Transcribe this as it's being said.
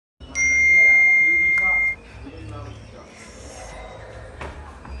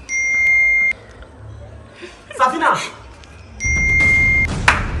Safina.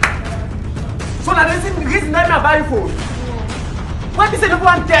 So now the reason that I buy you phone. When you say people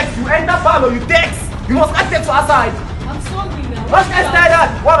want text, you enter bar or you text. You must not text outside. I'm sorry now. What's that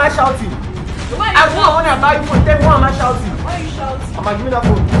that? Why am I shouting? I want when I buy you phone, tell me why am I shouting? Why are you shouting? I'm gonna give me that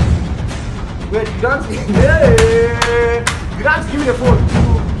phone. Wait, you don't hey, you don't give me the phone.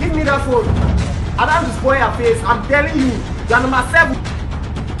 Give me that phone. I don't have to spoil your face. I'm telling you, you're number 7.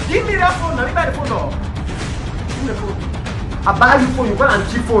 Give me that phone. Now you buy the phone now. Give me the phone. I buy you phone, you call and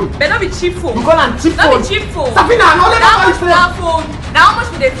cheap phone. But not be cheap phone. You call and cheap phone. Not be cheap phone. Safina, no, let me buy you phone. Now how much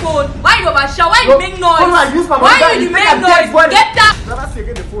for the phone? Why you overshout? Why you make noise? Phone I use my why you make noise? Get that never say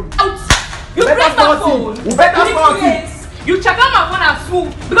again the phone. out. You break my phone. You better stop it. You check out my phone as full.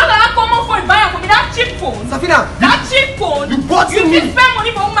 Because I have common phone buy for me that cheap phone. Safina, that cheap phone. You bought you me. You spend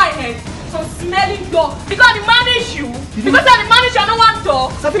money for my head. So smelling dog. Because I manage you. Because I manage you, I don't want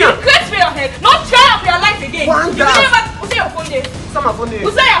dog. Safina, you create for your head. Not try out for your life again. You never who say your phone there? What's my phone there?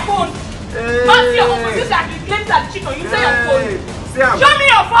 Who say your phone? Not see your phone. You say I claim that cheat on you. Say your phone. Show me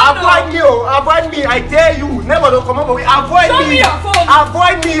your phone. Avoid me, oh, avoid me. I dare you. Never don't come over. Avoid me. Show me your phone.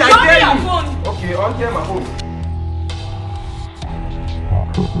 Avoid me. I dare you. Show me your phone. Okay, on here my phone.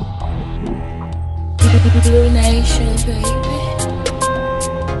 Blue Nation, baby.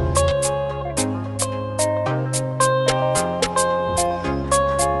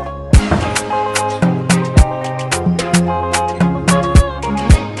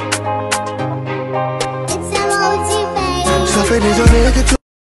 Ça fait des années que tu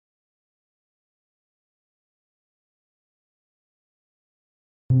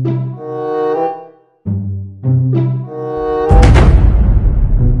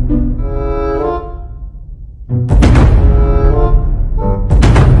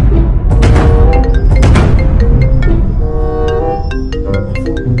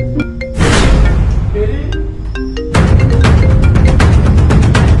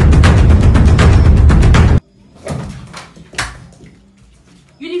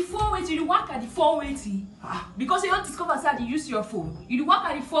because you don't discover that you use your phone. You work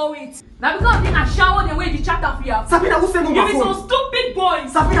at the 480. Now because they can shower the way the chat off your phone. Safina, who send me my phone? You be some stupid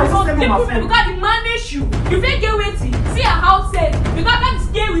boys. Safina, who send me my phone? Because they manage you. You feel get waiting. See a house says because I can't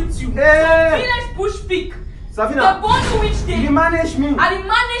stay with you. Hey. Village push pick. Safina, the born to which day. You manage me. I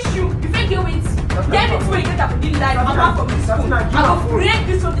manage you. You feel get waiting. Get me to where you get up in life. Apart from this phone. I go break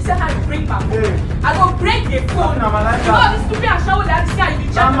this one. This is how you break my phone. I go break the phone. Because this stupid and shower that this guy you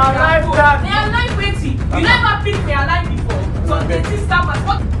be chatting on your phone. They are life waiting. You never picked me alive before. So they just start my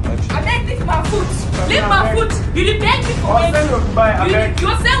foot. I beg this my foot. Leave my foot. You did beg me for me.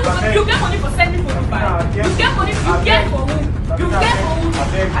 You get money for sending for Dubai. You get money. You get for who? You get for who?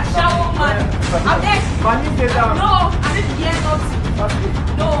 A shower man. I beg. No, I didn't hear nothing.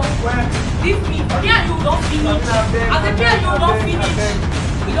 No. Leave me. Here you don't finish. As a here you don't finish.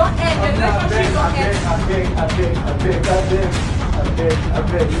 You don't end. The relationship don't end. I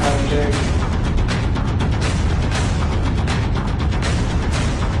beg.